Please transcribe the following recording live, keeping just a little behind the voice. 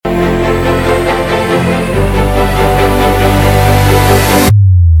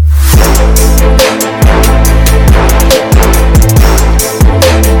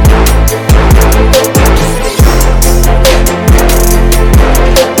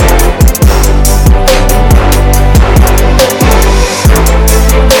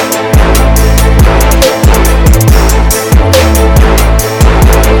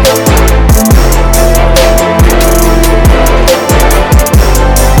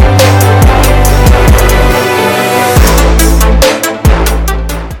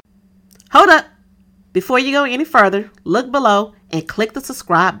Before you go any further, look below and click the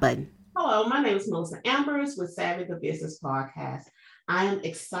subscribe button. Hello, my name is Melissa Ambers with Savvy the Business Podcast. I am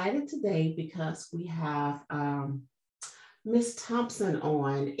excited today because we have Miss Thompson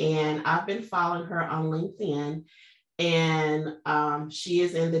on, and I've been following her on LinkedIn, and she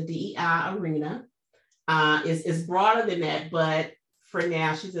is in the DEI arena. It's broader than that, but for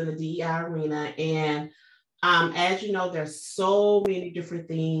now, she's in the DEI arena. And as you know, there's so many different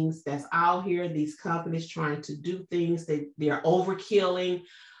things that's out here. These companies trying to do things that they're overkilling.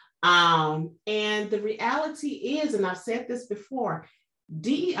 And the reality is, and I've said this before,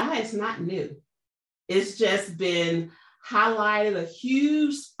 DEI is not new. It's just been highlighted. A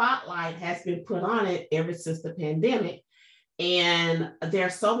huge spotlight has been put on it ever since the pandemic. And there are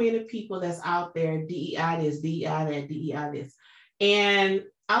so many people that's out there, DEI this, DEI that, DEI this. And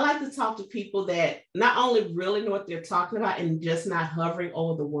I like to talk to people that not only really know what they're talking about and just not hovering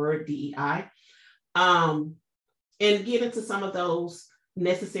over the word DEI, and get into some of those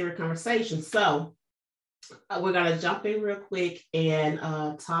necessary conversations. So we're going to jump in real quick and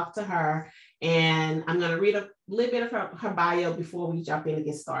talk to her. And I'm going to read a little bit of her bio before we jump in and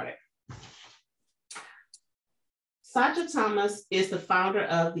get started. Sasha Thomas is the founder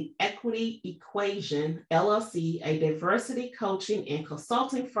of the Equity Equation, LLC, a diversity coaching and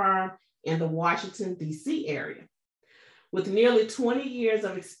consulting firm in the Washington, D.C. area. With nearly 20 years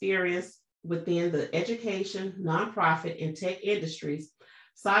of experience within the education, nonprofit, and tech industries,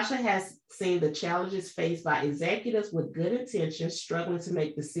 Sasha has seen the challenges faced by executives with good intentions struggling to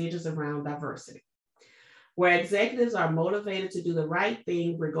make decisions around diversity. Where executives are motivated to do the right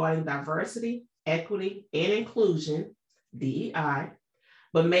thing regarding diversity, equity, and inclusion, DEI,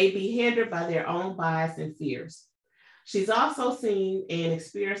 but may be hindered by their own bias and fears. She's also seen and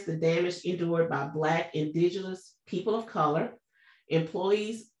experienced the damage endured by Black, Indigenous, people of color, people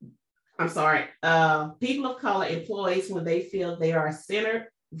of color employees when they feel they are centered,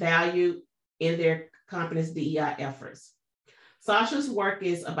 valued in their company's DEI efforts. Sasha's work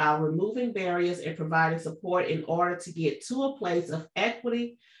is about removing barriers and providing support in order to get to a place of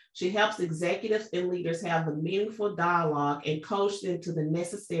equity. She helps executives and leaders have a meaningful dialogue and coach them to the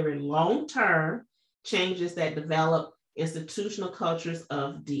necessary long-term changes that develop institutional cultures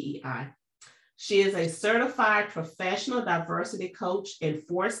of DEI. She is a certified professional diversity coach and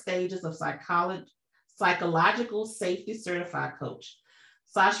 4 stages of psychological safety certified coach.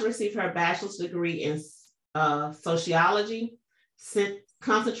 Sasha received her bachelor's degree in sociology,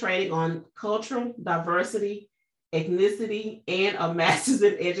 concentrating on cultural diversity, ethnicity, and a master's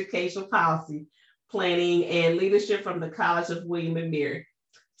in educational policy, planning, and leadership from the College of William and Mary.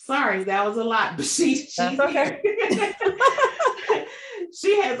 Sorry, that was a lot, but she's okay. Here.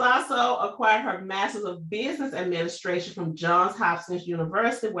 She has also acquired her Master's of Business Administration from Johns Hopkins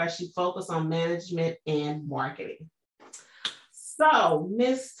University, where she focused on management and marketing. So,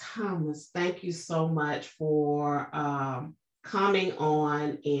 Ms. Thomas, thank you so much for coming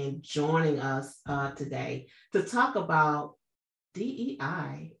on and joining us today to talk about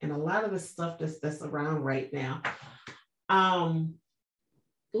DEI and a lot of the stuff that's around right now.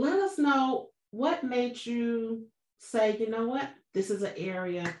 Let us know what made you say, you know what, this is an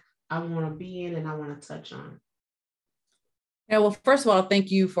area I want to be in and I want to touch on. Yeah, well, first of all, thank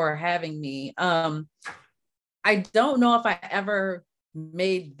you for having me. I don't know if I ever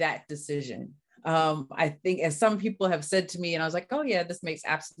made that decision. I think, as some people have said to me, and I was like, oh yeah, this makes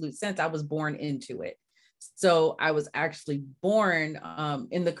absolute sense. I was born into it. So I was actually born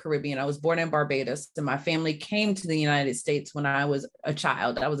in the Caribbean. I was born in Barbados, and my family came to the United States when I was a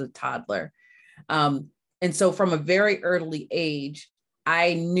child. I was a toddler. And so from a very early age,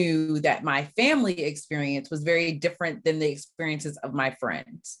 I knew that my family experience was very different than the experiences of my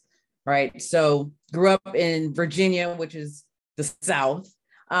friends, right? So grew up in Virginia, which is the South.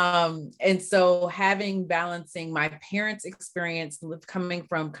 And so balancing my parents' experience coming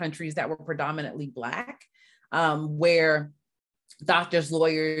from countries that were predominantly Black, where doctors,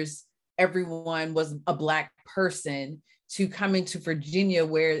 lawyers, everyone was a Black person, to coming to Virginia,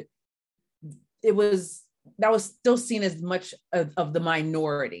 where that was still seen as much of the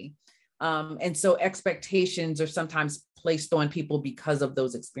minority. And so expectations are sometimes placed on people because of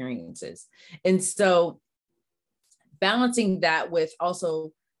those experiences. And so balancing that with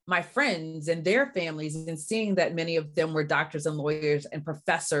also my friends and their families, and seeing that many of them were doctors and lawyers and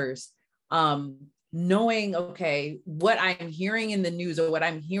professors, knowing, okay, what I'm hearing in the news or what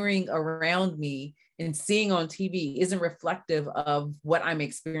I'm hearing around me and seeing on TV isn't reflective of what I'm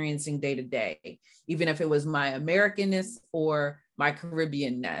experiencing day to day, even if it was my Americanness or my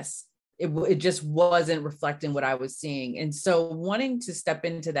Caribbeanness. It just wasn't reflecting what I was seeing. And so wanting to step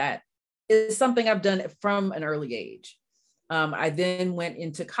into that is something I've done from an early age. I then went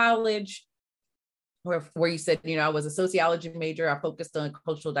into college where you said, I was a sociology major. I focused on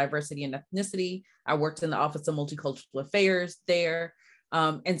cultural diversity and ethnicity. I worked in the Office of Multicultural Affairs there.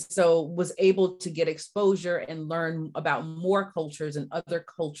 And so was able to get exposure and learn about more cultures and other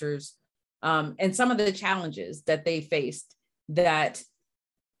cultures, and some of the challenges that they faced that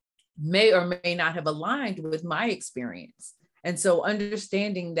may or may not have aligned with my experience. And so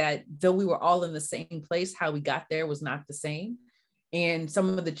understanding that though we were all in the same place, how we got there was not the same. And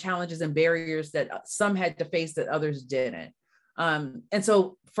some of the challenges and barriers that some had to face that others didn't. And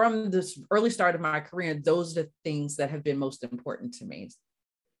so from this early start of my career, those are the things that have been most important to me.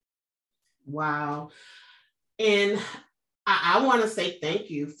 Wow. And I want to say thank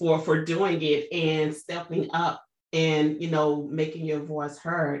you for doing it and stepping up and, making your voice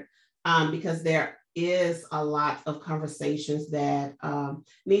heard, because there is a lot of conversations that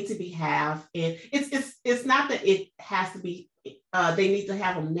need to be had. And it's not that it has to be, they need to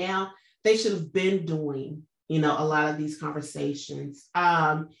have them now. They should have been doing, a lot of these conversations.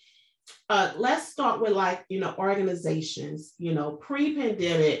 Let's start with organizations,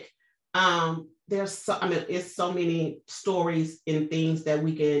 pre-pandemic. It's so many stories and things that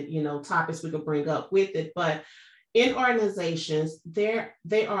we could, topics we could bring up with it, but in organizations, there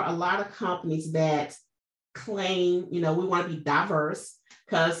are a lot of companies that claim, we want to be diverse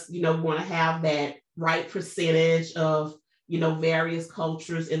because, we want to have that right percentage of, various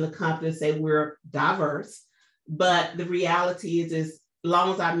cultures in the company, say we're diverse. But the reality is as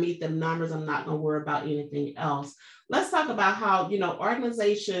long as I meet the numbers, I'm not going to worry about anything else. Let's talk about how,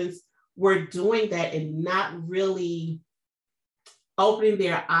 organizations were doing that and not really opening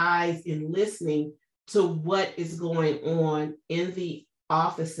their eyes and listening to what is going on in the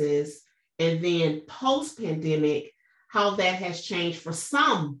offices, and then post-pandemic, how that has changed for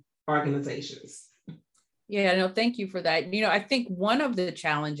some organizations. Yeah, no, thank you for that. I think one of the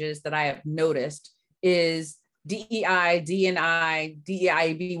challenges that I have noticed is DEI, DNI,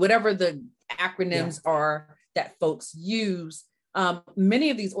 DEIB, whatever the acronyms are that folks use.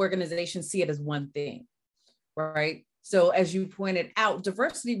 Many of these organizations see it as one thing, right? So as you pointed out,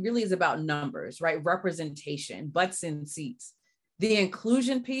 diversity really is about numbers, right? Representation, butts in seats. The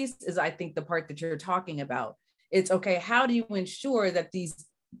inclusion piece is, I think, the part that you're talking about. It's okay, how do you ensure that these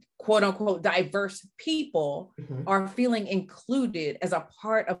quote unquote diverse people are feeling included as a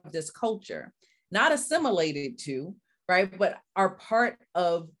part of this culture, not assimilated to, right? But are part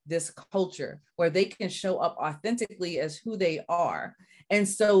of this culture where they can show up authentically as who they are. And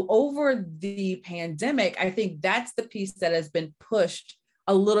so over the pandemic, I think that's the piece that has been pushed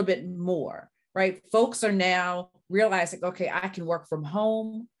a little bit more, right? Folks are now realizing, okay, I can work from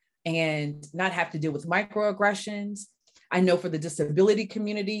home and not have to deal with microaggressions. I know for the disability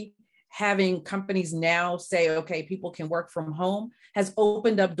community, having companies now say, okay, people can work from home has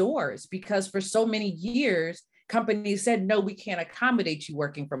opened up doors, because for so many years, companies said, no, we can't accommodate you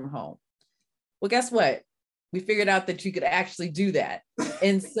working from home. Well, guess what? We figured out that you could actually do that.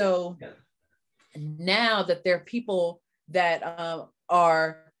 And so now that there are people that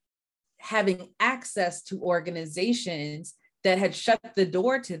are having access to organizations that had shut the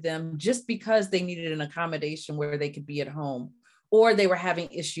door to them just because they needed an accommodation where they could be at home, or they were having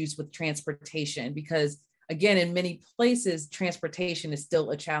issues with transportation, because again, in many places, transportation is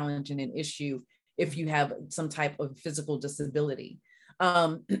still a challenge and an issue if you have some type of physical disability.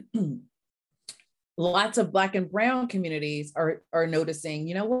 Lots of Black and Brown communities are noticing,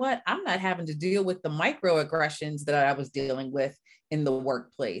 you know what, I'm not having to deal with the microaggressions that I was dealing with in the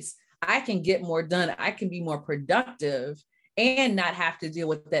workplace. I can get more done. I can be more productive and not have to deal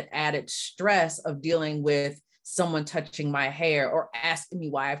with that added stress of dealing with someone touching my hair or asking me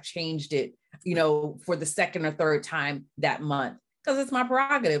why I've changed it, for the second or third time that month, because it's my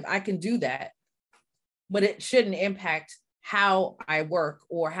prerogative. I can do that, but it shouldn't impact how I work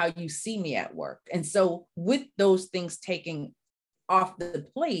or how you see me at work. And so with those things taking off the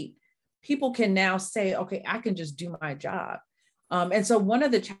plate, people can now say, okay, I can just do my job. And so one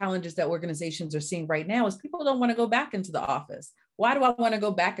of the challenges that organizations are seeing right now is people don't want to go back into the office. Why do I want to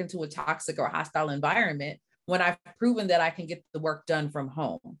go back into a toxic or hostile environment when I've proven that I can get the work done from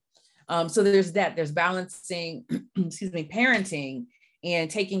home? So there's balancing, parenting and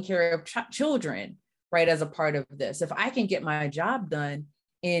taking care of children, right, as a part of this. If I can get my job done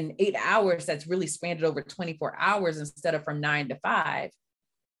in 8 hours, that's really spanned over 24 hours instead of from 9 to 5,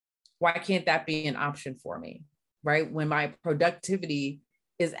 why can't that be an option for me, right? When my productivity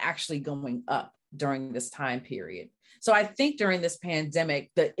is actually going up during this time period. So I think during this pandemic,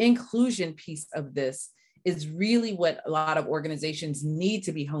 the inclusion piece of this is really what a lot of organizations need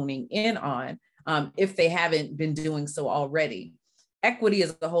to be honing in on, if they haven't been doing so already. Equity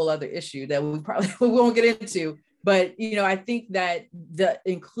is a whole other issue that we won't get into, but I think that the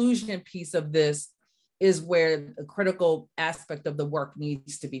inclusion piece of this is where a critical aspect of the work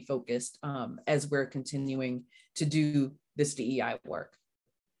needs to be focused, as we're continuing to do this DEI work.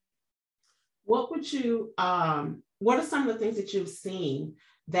 What are some of the things that you've seen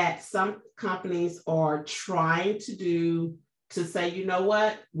that some companies are trying to do to say, you know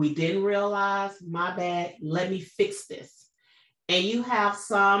what, we didn't realize, my bad, let me fix this? And you have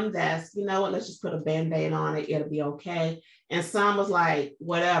some that's, you know what, let's just put a Band-Aid on it, it'll be okay. And some was like,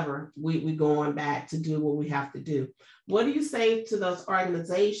 whatever, we going back to do what we have to do. What do you say to those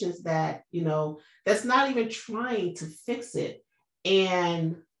organizations that, that's not even trying to fix it?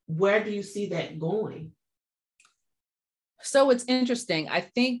 And where do you see that going? So it's interesting. I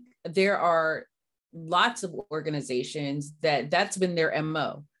think there are lots of organizations that's been their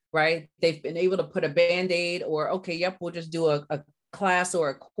MO, right? They've been able to put a Band-Aid or, okay, yep, we'll just do a class or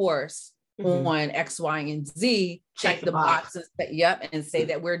a course on X, Y, and Z, check the boxes, and say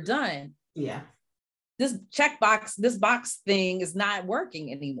that we're done. Yeah. This box thing is not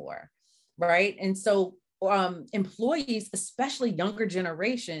working anymore, right? And so employees, especially younger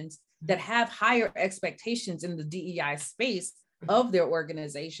generations that have higher expectations in the DEI space of their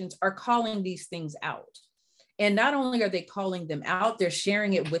organizations, are calling these things out. And not only are they calling them out, they're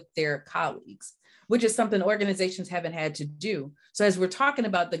sharing it with their colleagues, which is something organizations haven't had to do. So as we're talking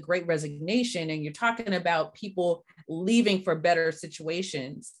about the Great Resignation, and you're talking about people leaving for better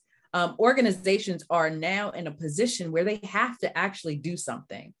situations, organizations are now in a position where they have to actually do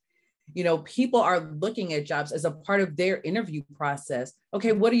something. People are looking at jobs as a part of their interview process.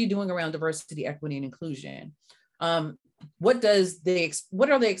 Okay, what are you doing around diversity, equity, and inclusion? What are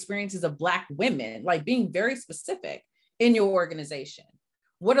the experiences of Black women, like being very specific in your organization?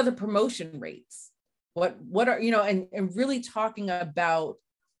 What are the promotion rates? What are, and really talking about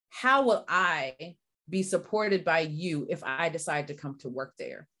how will I be supported by you if I decide to come to work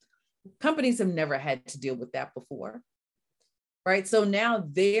there? Companies have never had to deal with that before. Right. So now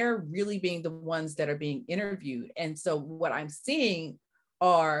they're really being the ones that are being interviewed. And so what I'm seeing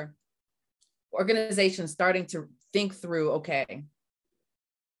are organizations starting to think through, okay,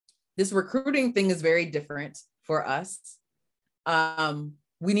 this recruiting thing is very different for us.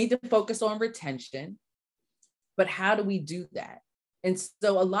 We need to focus on retention, but how do we do that? And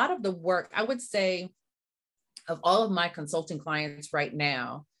so a lot of the work, I would say, of all of my consulting clients right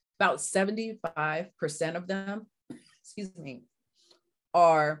now, about 75% of them,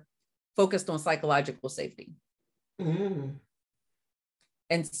 are focused on psychological safety. And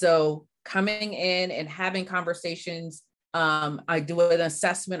so coming in and having conversations, I do an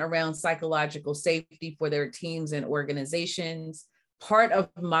assessment around psychological safety for their teams and organizations. Part of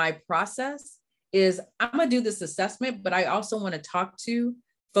my process is I'm gonna do this assessment, but I also want to talk to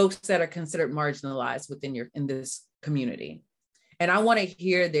folks that are considered marginalized in this community. And I want to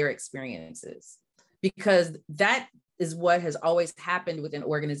hear their experiences, because that is what has always happened within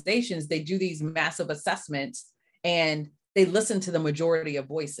organizations. They do these massive assessments and they listen to the majority of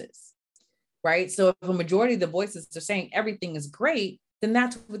voices, right? So if a majority of the voices are saying everything is great, then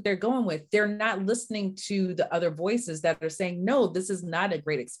that's what they're going with. They're not listening to the other voices that are saying, no, this is not a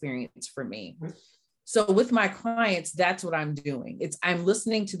great experience for me. So with my clients, that's what I'm doing. I'm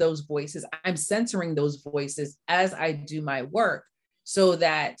listening to those voices. I'm censoring those voices as I do my work, so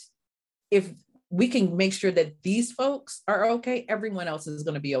that if we can make sure that these folks are okay, everyone else is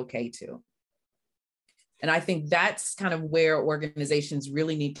going to be okay too. And I think that's kind of where organizations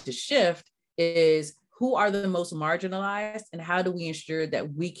really need to shift, is who are the most marginalized and how do we ensure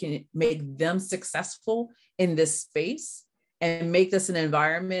that we can make them successful in this space and make this an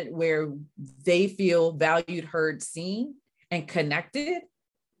environment where they feel valued, heard, seen, and connected,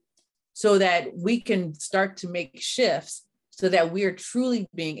 so that we can start to make shifts so that we are truly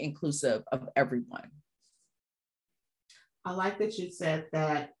being inclusive of everyone. I like that you said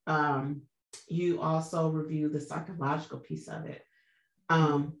that you also review the psychological piece of it,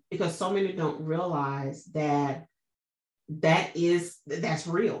 because so many don't realize that's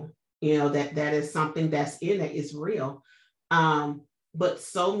real. That is something that's in it, is real. But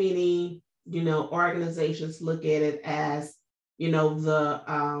so many, organizations look at it as,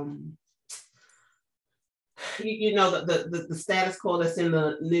 the status quo that's in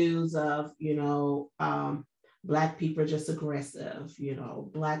the news of, Black people are just aggressive,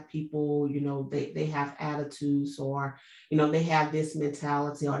 Black people, they have attitudes, or, they have this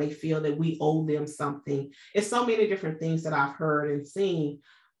mentality, or they feel that we owe them something. It's so many different things that I've heard and seen,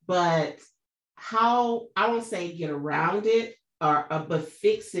 but how, I won't say get around it but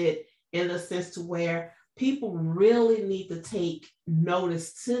fix it in the sense to where people really need to take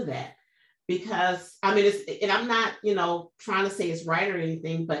notice to that. Because I mean, and I'm not, trying to say it's right or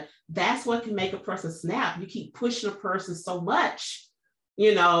anything, but that's what can make a person snap. You keep pushing a person so much,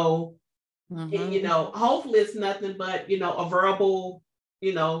 and, hopefully it's nothing but, a verbal,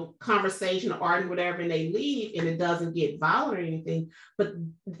 conversation, argument, whatever, and they leave and it doesn't get violent or anything. But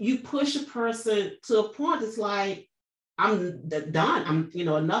you push a person to a point that's like, I'm done.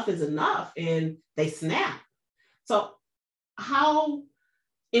 Enough is enough, and they snap. So how,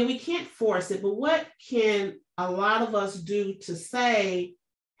 and we can't force it, but what can a lot of us do to say,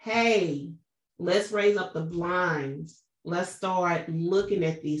 hey, let's raise up the blinds. Let's start looking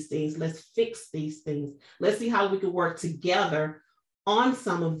at these things. Let's fix these things. Let's see how we can work together on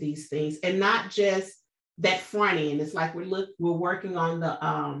some of these things, and not just that front end. It's like we're working on the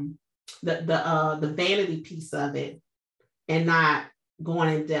vanity piece of it, and not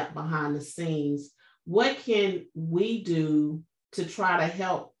going in depth behind the scenes. What can we do to try to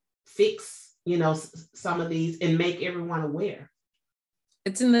help fix, some of these and make everyone aware?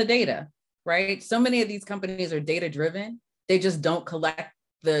 It's in the data, right? So many of these companies are data driven. They just don't collect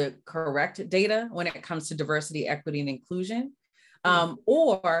the correct data when it comes to diversity, equity, and inclusion.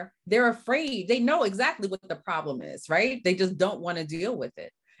 Or they're afraid. They know exactly what the problem is, right? They just don't want to deal with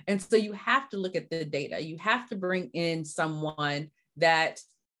it. And so you have to look at the data. You have to bring in someone that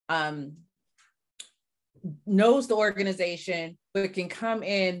knows the organization, but can come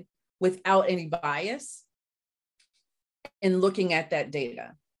in without any bias in looking at that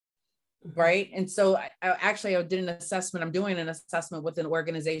data, right? And so I did an assessment. I'm doing an assessment with an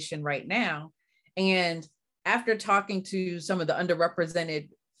organization right now. And after talking to some of the underrepresented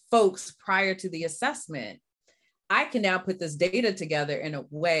folks prior to the assessment, I can now put this data together in a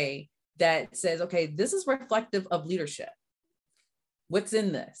way that says, okay, this is reflective of leadership. What's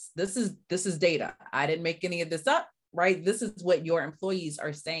in this? This is data. I didn't make any of this up, right? This is what your employees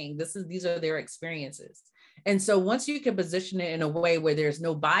are saying. These are their experiences. And so once you can position it in a way where there's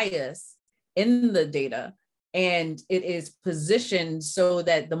no bias in the data, and it is positioned so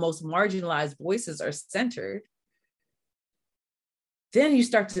that the most marginalized voices are centered, then you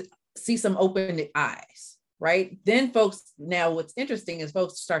start to see some open eyes. Right? Then now what's interesting is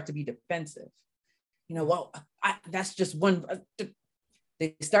folks start to be defensive. That's just one,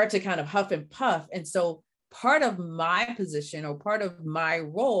 they start to kind of huff and puff. And so part of my position, or part of my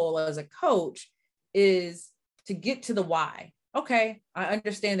role as a coach, is to get to the why. Okay, I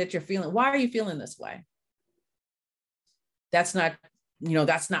understand that you're feeling, why are you feeling this way? That's not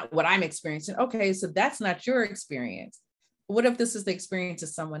what I'm experiencing. Okay, so that's not your experience. What if this is the experience of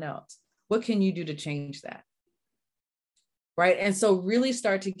someone else? What can you do to change that? Right. And so really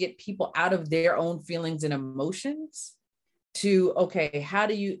start to get people out of their own feelings and emotions to, okay, how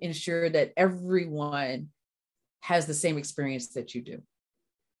do you ensure that everyone has the same experience that you do?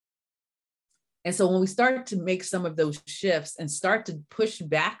 And so when we start to make some of those shifts and start to push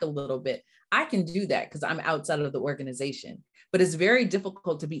back a little bit, I can do that because I'm outside of the organization. But it's very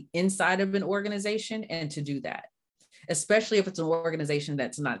difficult to be inside of an organization and to do that, especially if it's an organization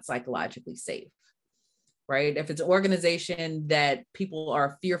that's not psychologically safe. Right? If it's an organization that people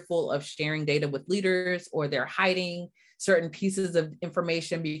are fearful of sharing data with leaders, or they're hiding certain pieces of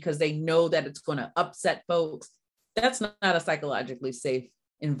information because they know that it's going to upset folks, that's not a psychologically safe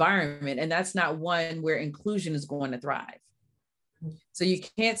environment. And that's not one where inclusion is going to thrive. So you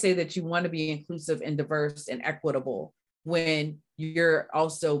can't say that you want to be inclusive and diverse and equitable when you're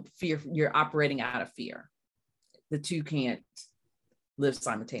also you're operating out of fear. The two can't live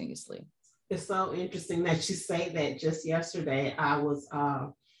simultaneously. It's so interesting that you say that. Just yesterday, I was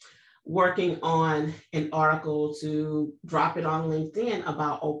working on an article to drop it on LinkedIn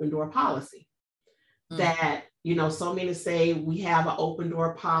about open door policy. That, so many say we have an open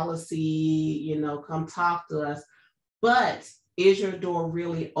door policy, come talk to us. But is your door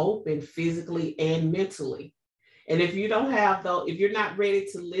really open physically and mentally? And if you don't have if you're not ready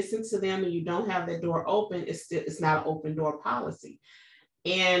to listen to them and you don't have that door open, it's not an open door policy.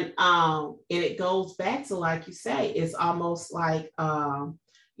 And it goes back to, like you say, it's almost like, the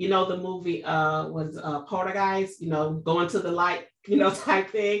movie was Poltergeist, going to the light, type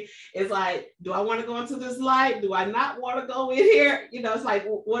thing. It's like, do I want to go into this light? Do I not want to go in here? It's like,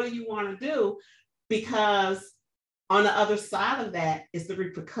 what do you want to do? Because on the other side of that is the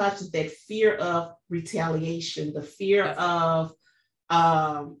repercussions, that fear of retaliation, the fear of,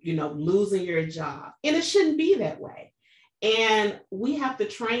 losing your job. And it shouldn't be that way. And we have to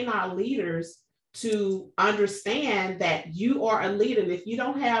train our leaders to understand that you are a leader. And if you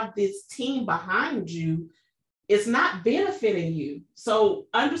don't have this team behind you, it's not benefiting you. So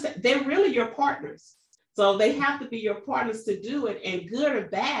understand they're really your partners. So they have to be your partners to do it. And good or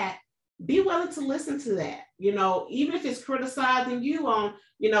bad, be willing to listen to that. Even if it's criticizing you on,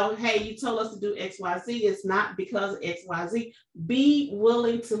 hey, you told us to do XYZ, it's not because of XYZ. Be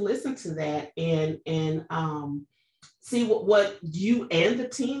willing to listen to that and see what you and the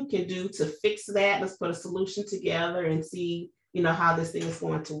team can do to fix that. Let's put a solution together and see, how this thing is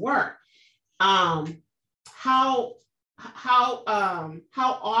going to work. How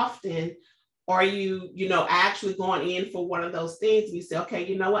often are you, actually going in for one of those things? You say, okay,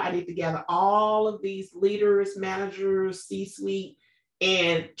 you know what? I need to gather all of these leaders, managers, C-suite,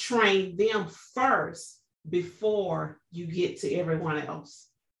 and train them first before you get to everyone else.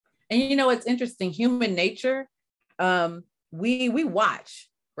 And it's interesting, human nature. We watch,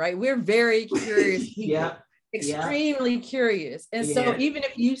 right? We're very curious people, extremely curious. And so even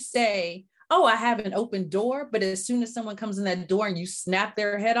if you say, oh, I have an open door, but as soon as someone comes in that door and you snap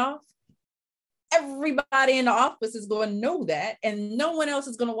their head off, everybody in the office is going to know that, and no one else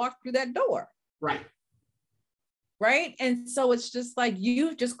is going to walk through that door. Right. Right. And so it's just like,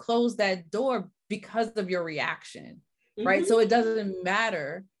 you just closed that door because of your reaction. Mm-hmm. Right. So it doesn't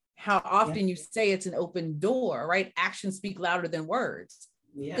matter how often you say it's an open door, right? Actions speak louder than words.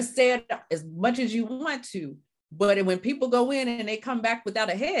 Yeah. Just say it as much as you want to, but when people go in and they come back without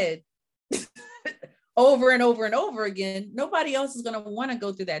a head over and over and over again, nobody else is going to want to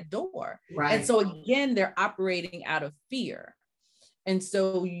go through that door. Right. And so again, they're operating out of fear. And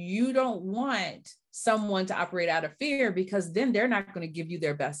so you don't want someone to operate out of fear, because then they're not going to give you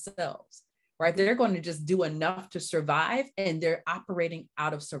their best selves. Right? They're going to just do enough to survive, and they're operating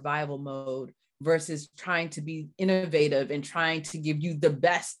out of survival mode versus trying to be innovative and trying to give you the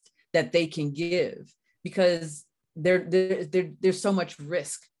best that they can give, because there's so much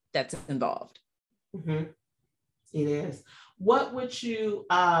risk that's involved. Mm-hmm. It is. What would you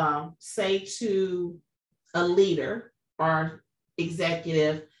say to a leader or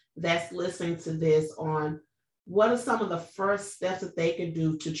executive that's listening to this on what are some of the first steps that they can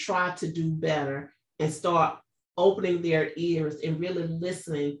do to try to do better and start opening their ears and really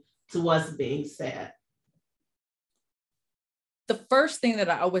listening to what's being said? The first thing that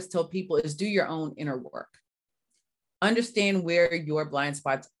I always tell people is do your own inner work. Understand where your blind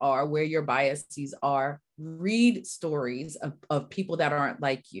spots are, where your biases are. Read stories of people that aren't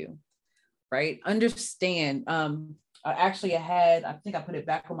like you, right? Understand. I think I put it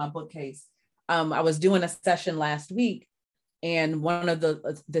back on my bookcase. I was doing a session last week, and one of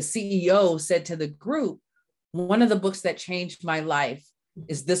the CEO said to the group, one of the books that changed my life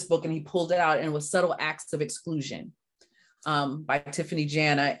is this book. And he pulled it out, and it was Subtle Acts of Exclusion by Tiffany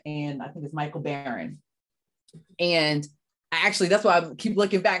Jana, and I think it's Michael Barron. And that's why I keep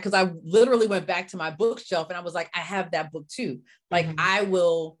looking back, because I literally went back to my bookshelf and I was like, I have that book too. Like, mm-hmm. I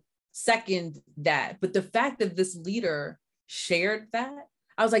will second that. But the fact that this leader shared that,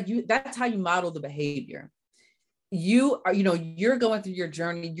 I was like, that's how you model the behavior. You are, you're going through your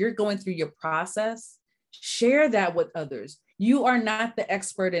journey, you're going through your process. Share that with others. You are not the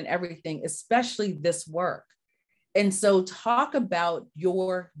expert in everything, especially this work. And so talk about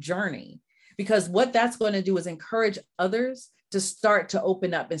your journey, because what that's going to do is encourage others to start to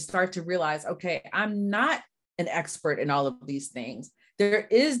open up and start to realize, okay, I'm not an expert in all of these things. There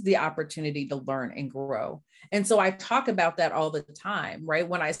is the opportunity to learn and grow. And so I talk about that all the time, right?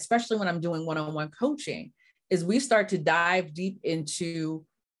 Especially when I'm doing one-on-one coaching, is we start to dive deep into,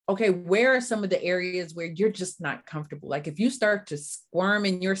 okay, where are some of the areas where you're just not comfortable? Like, if you start to squirm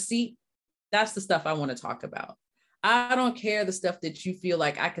in your seat, that's the stuff I want to talk about. I don't care the stuff that you feel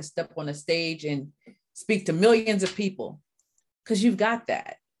like I could step on a stage and speak to millions of people, because you've got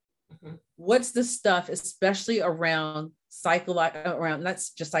that. Mm-hmm. What's the stuff, especially around not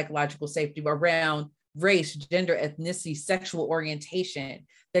just psychological safety, but around race, gender, ethnicity, sexual orientation,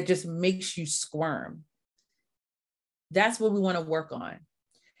 that just makes you squirm? That's what we want to work on.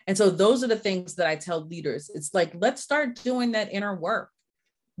 And so those are the things that I tell leaders. It's like, let's start doing that inner work,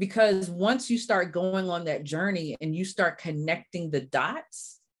 because once you start going on that journey and you start connecting the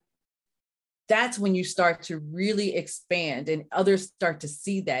dots, that's when you start to really expand and others start to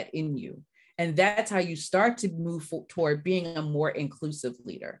see that in you. And that's how you start to move toward being a more inclusive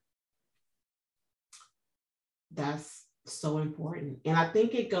leader. That's so important. And I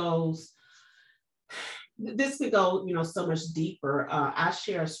think this could go, so much deeper. I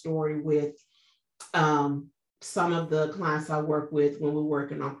share a story with some of the clients I work with when we're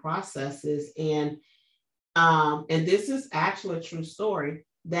working on processes. And this is actually a true story,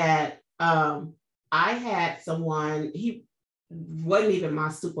 that I had someone, he wasn't even my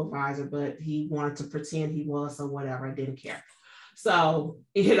supervisor, but he wanted to pretend he was, or whatever. I didn't care. So,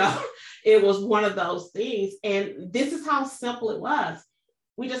 it was one of those things. And this is how simple it was.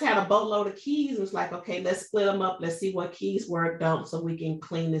 We just had a boatload of keys. It was like, okay, let's split them up. Let's see what keys work, don't, so we can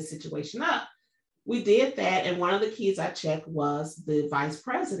clean this situation up. We did that. And one of the keys I checked was the vice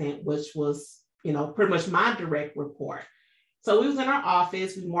president, which was, pretty much my direct report. So we was in our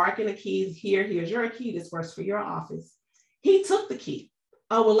office, we marking the keys. Here's your key. This works for your office. He took the key.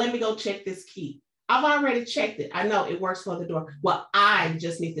 Oh, well, let me go check this key. I've already checked it. I know it works for the door. Well, I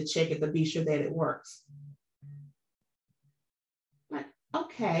just need to check it to be sure that it works. Like,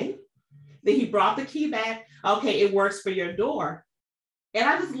 okay. Then he brought the key back. Okay, it works for your door. And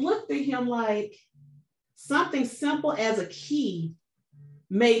I just looked at him like, something simple as a key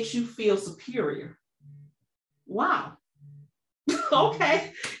made you feel superior. Wow.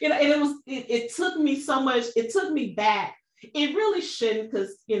 Okay. And it took me so much, it took me back. It really shouldn't,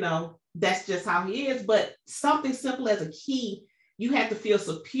 because, that's just how he is. But something simple as a key, you have to feel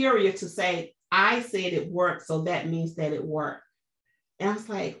superior to say, I said it worked, so that means that it worked. And I was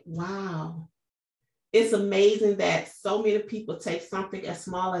like, wow. It's amazing that so many people take something as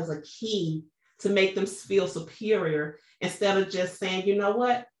small as a key to make them feel superior, instead of just saying, you know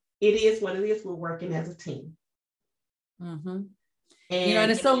what, it is what it is. We're working as a team. Mm-hmm.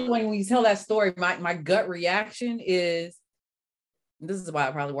 And it's so, when we tell that story, my gut reaction is, this is why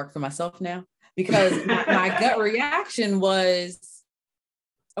I probably work for myself now, because my gut reaction was,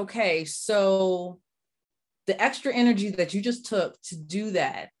 okay, so the extra energy that you just took to do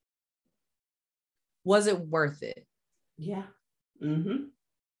that, was it worth it? Yeah. Mm-hmm.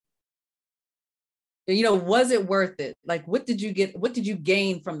 Was it worth it? Like, what did you get? What did you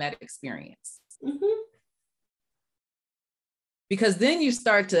gain from that experience? Mm-hmm. Because then you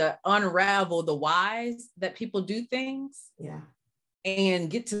start to unravel the whys that people do things. Yeah. And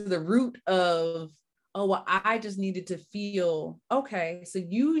get to the root of, oh, well, I just needed to feel, okay, so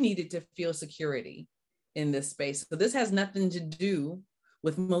you needed to feel security in this space. So this has nothing to do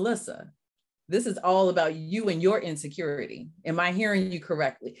with Melissa. This is all about you and your insecurity. Am I hearing you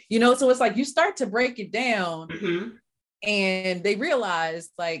correctly? So it's like you start to break it down, mm-hmm. and they realize,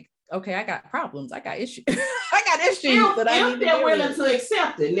 like, okay, I got problems. I got issues. I got issues that I need to deal with. If they're willing to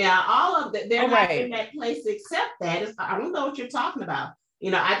accept it. Now, all of that, they're not in that place to accept that. I don't know what you're talking about.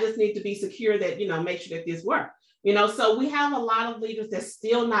 I just need to be secure that, make sure that this works. So we have a lot of leaders that's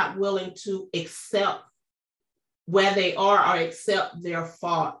still not willing to accept where they are, or accept their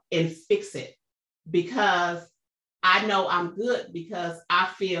fault and fix it, because I know I'm good, because I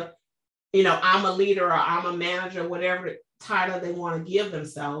feel, I'm a leader, or I'm a manager, whatever title they want to give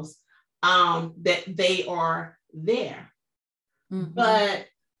themselves, that they are there. Mm-hmm. But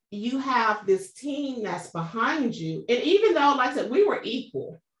you have this team that's behind you. And even though, like I said, we were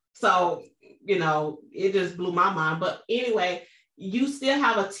equal, so, it just blew my mind. But anyway, you still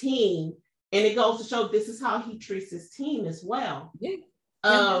have a team, and it goes to show this is how he treats his team as well. Yeah.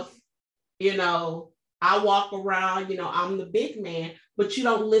 I walk around, I'm the big man, but you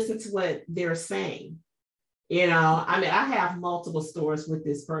don't listen to what they're saying. I have multiple stories with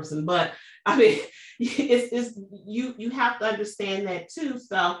this person, but it's you have to understand that too.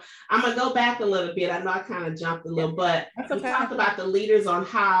 So I'm gonna go back a little bit. I know I kind of jumped a little, but we talked about the leaders on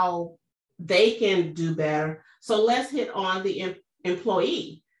how they can do better. So let's hit on the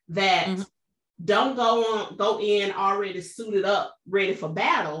employee that mm-hmm. don't go in already suited up, ready for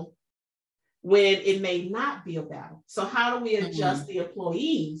battle, when it may not be a battle. So how do we adjust mm-hmm. the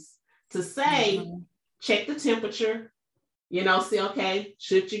employees to say, mm-hmm. check the temperature, see, okay,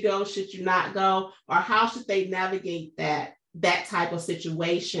 should you go, should you not go, or how should they navigate that type of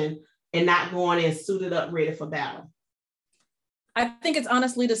situation and not going in suited up, ready for battle? I think it's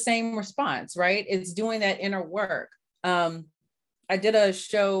honestly the same response, right? It's doing that inner work. I did a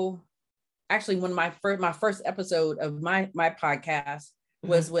show, actually, when my first episode of my podcast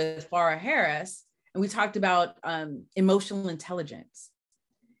was mm-hmm. with Farrah Harris, and we talked about emotional intelligence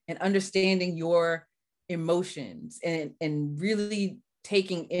and understanding your emotions and really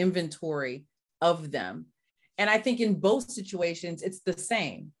taking inventory of them. And I think in both situations, it's the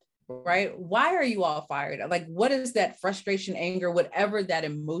same, right? Why are you all fired? Like, what is that frustration, anger, whatever that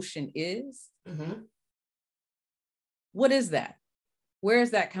emotion is? Mm-hmm. What is that? Where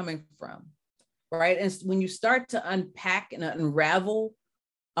is that coming from? Right? And when you start to unpack and unravel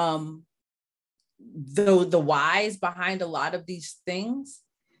the whys behind a lot of these things,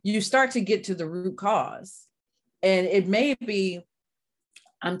 you start to get to the root cause. And it may be,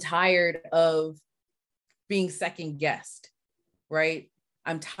 I'm tired of being second guessed, right?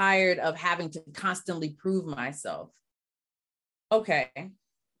 I'm tired of having to constantly prove myself. Okay,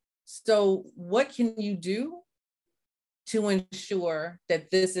 so what can you do to ensure that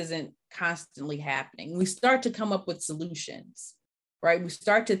this isn't constantly happening? We start to come up with solutions, right? We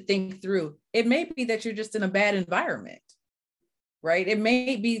start to think through, it may be that you're just in a bad environment, right? It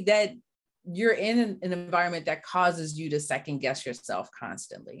may be that you're in an environment that causes you to second guess yourself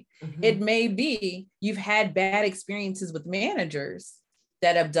constantly. Mm-hmm. It may be you've had bad experiences with managers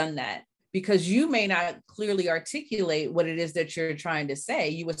that have done that, because you may not clearly articulate what it is that you're trying to say.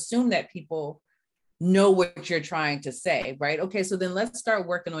 You assume that people know what you're trying to say, right? Okay, so then let's start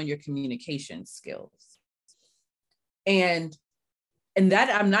working on your communication skills. And that,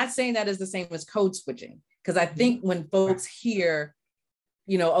 I'm not saying that is the same as code switching, because I think when folks hear,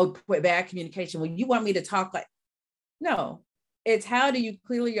 oh, bad communication, well, you want me to talk like, no, it's how do you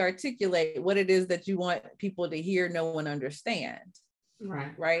clearly articulate what it is that you want people to hear, know, and understand.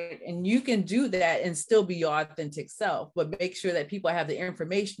 Right. And you can do that and still be your authentic self, but make sure that people have the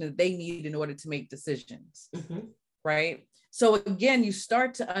information that they need in order to make decisions. Mm-hmm. Right. So again, you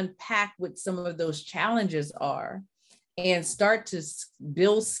start to unpack what some of those challenges are and start to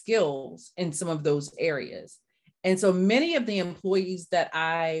build skills in some of those areas. And so many of the employees that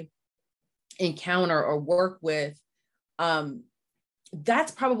I encounter or work with,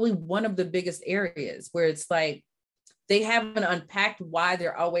 that's probably one of the biggest areas where it's like, they haven't unpacked why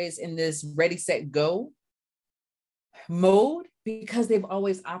they're always in this ready, set, go mode, because they've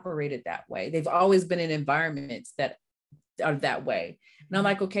always operated that way. They've always been in environments that are that way. And I'm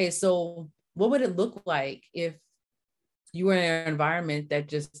like, okay, so what would it look like if you were in an environment that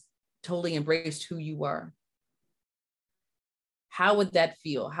just totally embraced who you were? How would that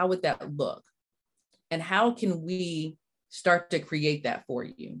feel? How would that look? And how can we start to create that for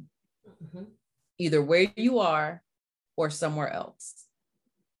you? Mm-hmm. Either where you are or somewhere else,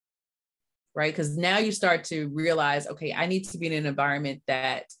 right? Because now you start to realize, okay, I need to be in an environment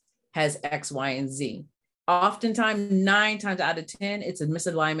that has X, Y, and Z. Oftentimes, 9 times out of 10, it's a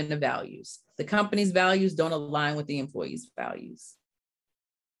misalignment of values. The company's values don't align with the employees' values.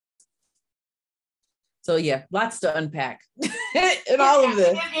 So yeah, lots to unpack in all of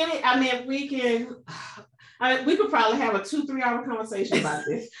this. We could probably have a 2-3 hour conversation about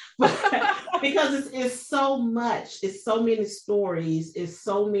this, but because it's so much, it's so many stories, it's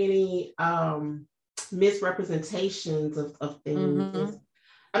so many misrepresentations of things. Mm-hmm.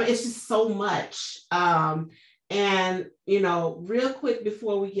 It's just so much. And real quick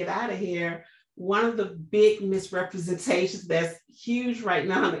before we get out of here, one of the big misrepresentations that's huge right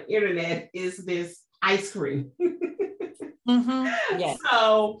now on the internet is this ice cream. Mm-hmm. Yeah.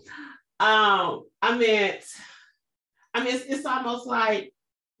 So, it's almost like,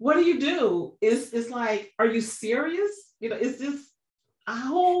 what do you do? It's like, are you serious? Is this a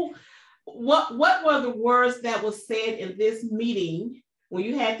whole, what were the words that was said in this meeting when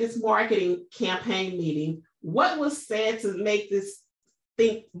you had this marketing campaign meeting? What was said to make you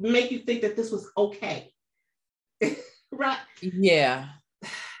think that this was okay? Right. Yeah.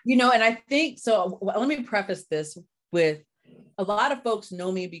 And I think, so let me preface this with, a lot of folks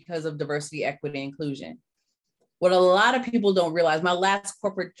know me because of diversity, equity, inclusion. What a lot of people don't realize, my last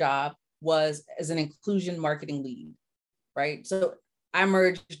corporate job was as an inclusion marketing lead, right? So I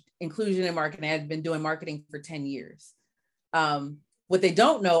merged inclusion and marketing. I had been doing marketing for 10 years. What they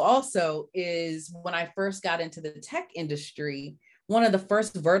don't know also is when I first got into the tech industry, one of the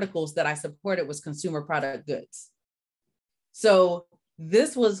first verticals that I supported was consumer product goods. So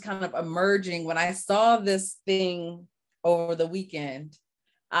this was kind of emerging. When I saw this thing over the weekend,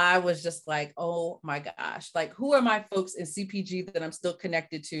 I was just like, oh my gosh, like, who are my folks in CPG that I'm still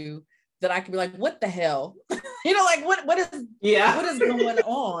connected to that I can be like, what the hell? Like what is going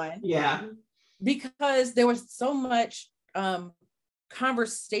on? Yeah. Because there was so much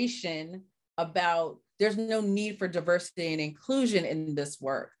conversation about there's no need for diversity and inclusion in this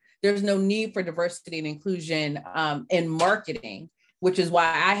work. There's no need for diversity and inclusion in marketing, which is why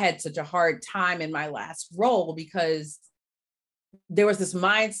I had such a hard time in my last role, because there was this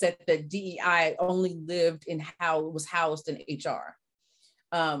mindset that DEI only lived in how it was housed in HR.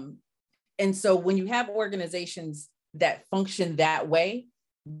 And so when you have organizations that function that way,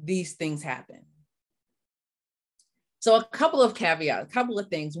 these things happen. So a couple of caveats, a couple of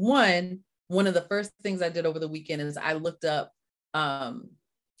things. One of the first things I did over the weekend is I looked up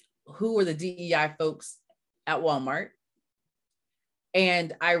who were the DEI folks at Walmart.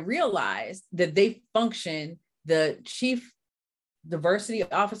 And I realized that they function, the chief diversity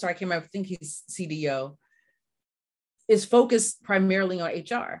officer, I can't remember, I think he's CDO, is focused primarily on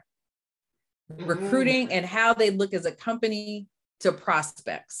HR, recruiting, and how they look as a company to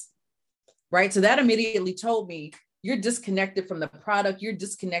prospects, right? So that immediately told me you're disconnected from the product, you're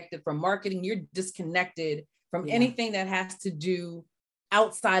disconnected from marketing, you're disconnected from anything that has to do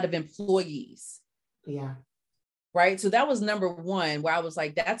outside of employees. Yeah. Right. So that was number one, where I was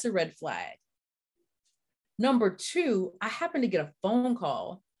like, that's a red flag. Number two, I happened to get a phone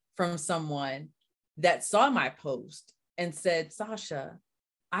call from someone that saw my post and said, Sasha,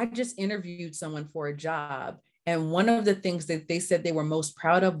 I just interviewed someone for a job. And one of the things that they said they were most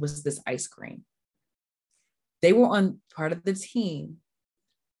proud of was this ice cream. They were on part of the team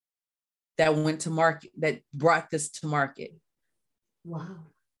that went to market, that brought this to market. Wow.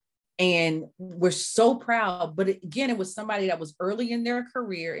 And we're so proud. But again, it was somebody that was early in their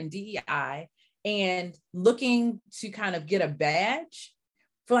career in DEI and looking to kind of get a badge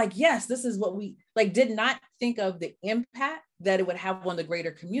for like, yes, this is what we like, did not think of the impact that it would have on the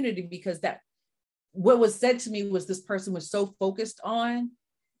greater community, because that what was said to me was this person was so focused on,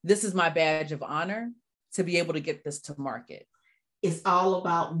 this is my badge of honor to be able to get this to market. It's all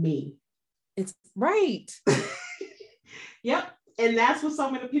about me. It's right. Yep. And that's what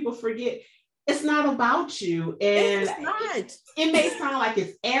so many people forget. It's not about you. And it's not. It may sound like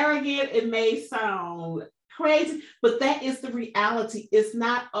it's arrogant. It may sound crazy, but that is the reality. It's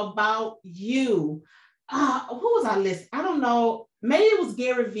not about you. Who was I listening? I don't know. Maybe it was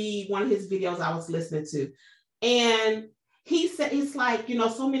Gary Vee, one of his videos I was listening to. And he said, it's like,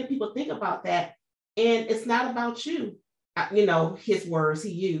 so many people think about that. And it's not about you. His words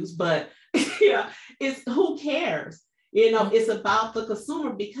he used, but it's who cares? It's about the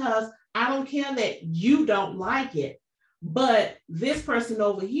consumer, because I don't care that you don't like it, but this person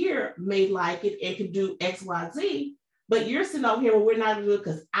over here may like it and can do X, Y, Z, but you're sitting over here, well, we're not going to do it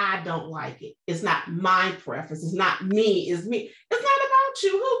because I don't like it. It's not my preference. It's not me. It's me. It's not about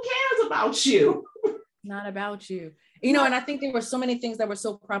you. Who cares about you? Not about you. And I think there were so many things that were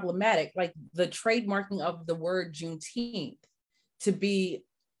so problematic, like the trademarking of the word Juneteenth to be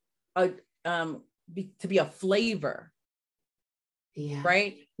a flavor. Yeah.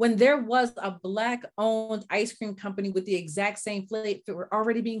 Right. When there was a Black owned ice cream company with the exact same flavor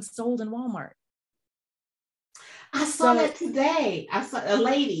already being sold in Walmart. I saw that today. I saw a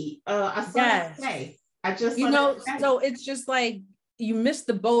lady. I saw that today. I just so it's just like you missed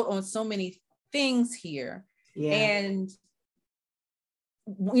the boat on so many things here. Yeah. And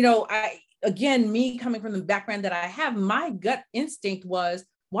me coming from the background that I have, my gut instinct was,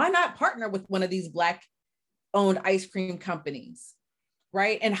 why not partner with one of these Black owned ice cream companies,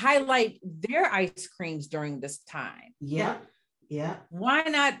 right? And highlight their ice creams during this time. Yeah. Yeah. Why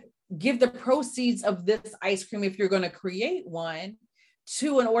not give the proceeds of this ice cream, if you're going to create one,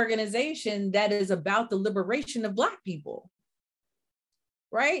 to an organization that is about the liberation of Black people,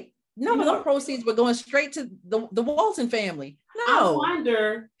 right? No, the proceeds were going straight to the Walton family. No. I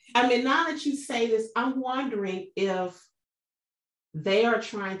wonder, now that you say this, I'm wondering if they are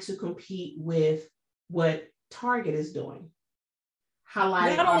trying to compete with what Target is doing.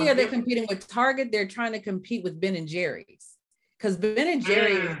 Not only are they competing with Target, they're trying to compete with Ben and Jerry's, because Ben and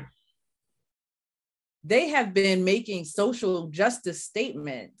Jerry's, they have been making social justice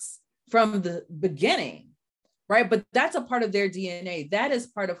statements from the beginning, right? But that's a part of their DNA. That is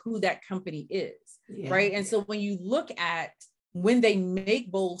part of who that company is, right? And so when you look at when they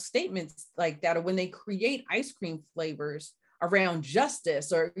make bold statements like that, or when they create ice cream flavors around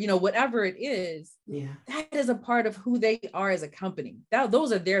justice, or whatever it is, that is a part of who they are as a company.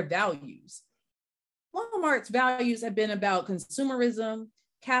 Those are their values. Walmart's values have been about consumerism,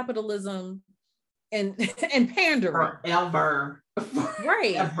 capitalism, and pandering. Forever.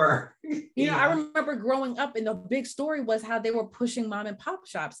 Right. Ever. I remember growing up, and the big story was how they were pushing mom and pop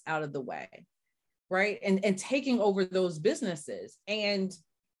shops out of the way, right? And taking over those businesses. And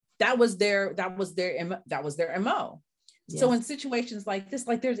that was their MO. Yes. So in situations like this,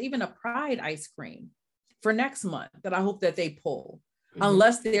 like there's even a Pride ice cream for next month that I hope that they pull,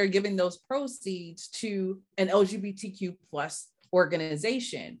 unless they're giving those proceeds to an LGBTQ plus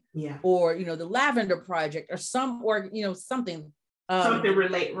organization, or the Lavender Project, or something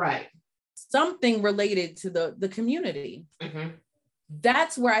something related to the community.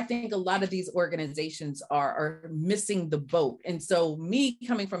 That's where I think a lot of these organizations are missing the boat. And so me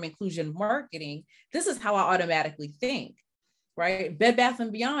coming from inclusion marketing, this is how I automatically think, right? Bed Bath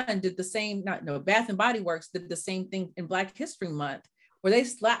 & Beyond did the same, Bath & Body Works did the same thing in Black History Month, where they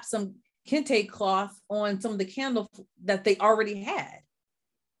slapped some kente cloth on some of the candles that they already had,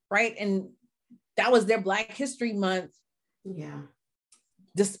 right? And that was their Black History Month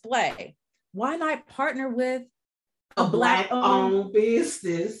display. Why not partner with a Black-owned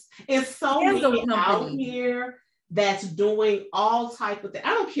business? It's so many out here that's doing all type of things. I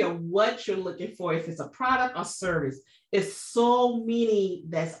don't care what you're looking for, if it's a product or service. It's so many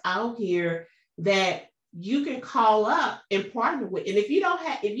that's out here that you can call up and partner with. And if you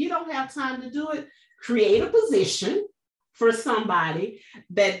don't have time to do it, create a position for somebody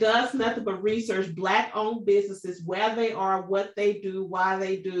that does nothing but research Black-owned businesses, where they are, what they do, why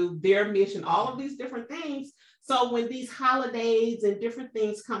they do, their mission, all of these different things. So when these holidays and different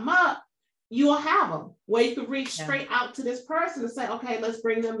things come up, you'll have them where you can reach straight out to this person and say, okay, let's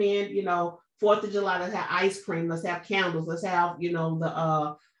bring them in, 4th of July, let's have ice cream, let's have candles, let's have,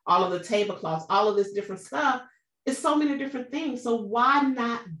 all of the tablecloths, all of this different stuff. It's so many different things. So why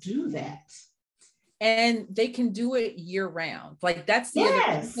not do that? And they can do it year round. Like that's the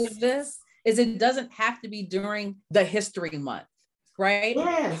other thing of this, is it doesn't have to be during the History Month, right?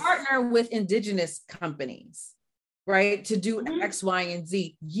 Yes. Partner with Indigenous companies, right? To do X, Y, and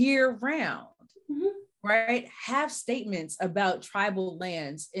Z year round, right? Have statements about tribal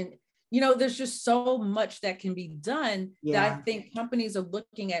lands. And, there's just so much that can be done that I think companies are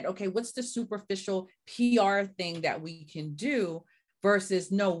looking at, okay, what's the superficial PR thing that we can do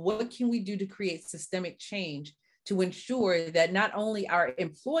versus no, what can we do to create systemic change to ensure that not only our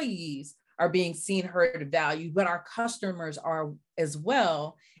employees are being seen, heard, valued, but our customers are as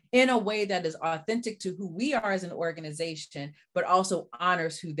well, in a way that is authentic to who we are as an organization, but also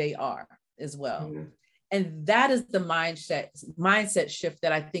honors who they are as well. And that is the mindset shift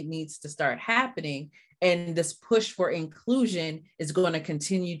that I think needs to start happening. And this push for inclusion is going to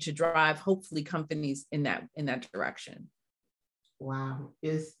continue to drive, hopefully, companies in that direction. Wow.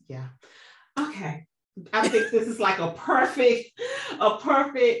 Okay. I think this is like a perfect,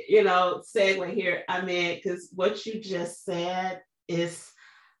 segue here. I mean, because what you just said is,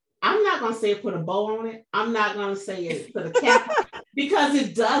 I'm not going to say put a bow on it. I'm not going to say it put a cap because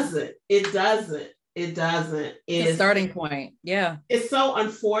it doesn't. It's a starting point. Yeah. It's so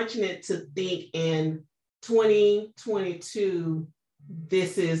unfortunate to think in 2022,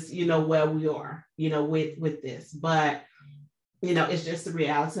 this is, where we are, with this, but it's just the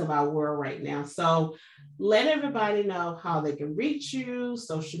reality of our world right now. So let everybody know how they can reach you,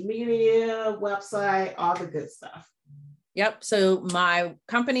 social media, website, all the good stuff. Yep. So my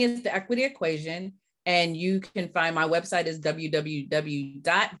company is The Equity Equation, and you can find my website is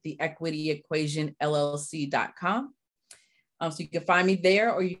www.theequityequationllc.com. So you can find me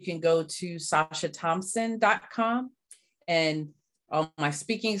there, or you can go to sashathompson.com, and all my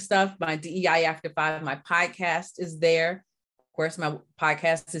speaking stuff, my DEI After 5, my podcast is there. Of course, my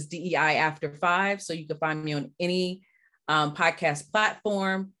podcast is DEI After 5. So you can find me on any podcast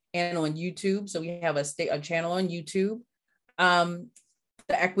platform and on YouTube. So we have a channel on YouTube. The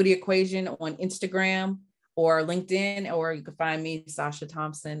Equity Equation on Instagram or LinkedIn, or you can find me, Sasha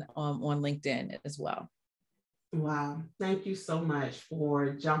Thompson, on LinkedIn as well. Wow. Thank you so much for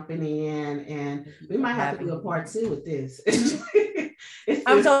jumping in. And we might have to do a part 2 with this.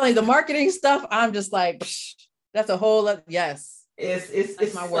 I'm telling you, the marketing stuff, I'm just like, that's a whole other, yes.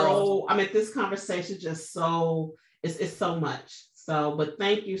 It's my so world. I mean, this conversation just so, it's so much. So, but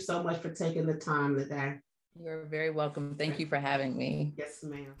thank you so much for taking the time today. You're very welcome. Thank you for having me. Yes,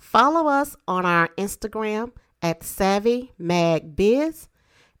 ma'am. Follow us on our Instagram at Savvy Mag Biz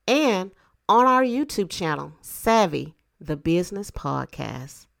and on our YouTube channel, Savvy, the Business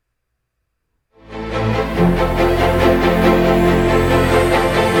Podcast.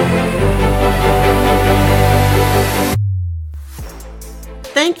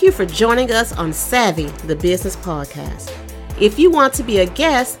 Thank you for joining us on Savvy, the Business Podcast. If you want to be a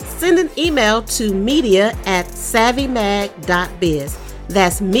guest, send an email to media@savvymag.biz.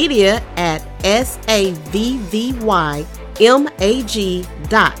 That's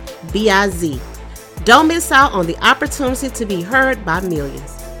media@savvymag.biz. Don't miss out on the opportunity to be heard by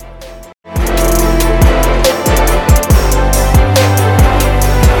millions.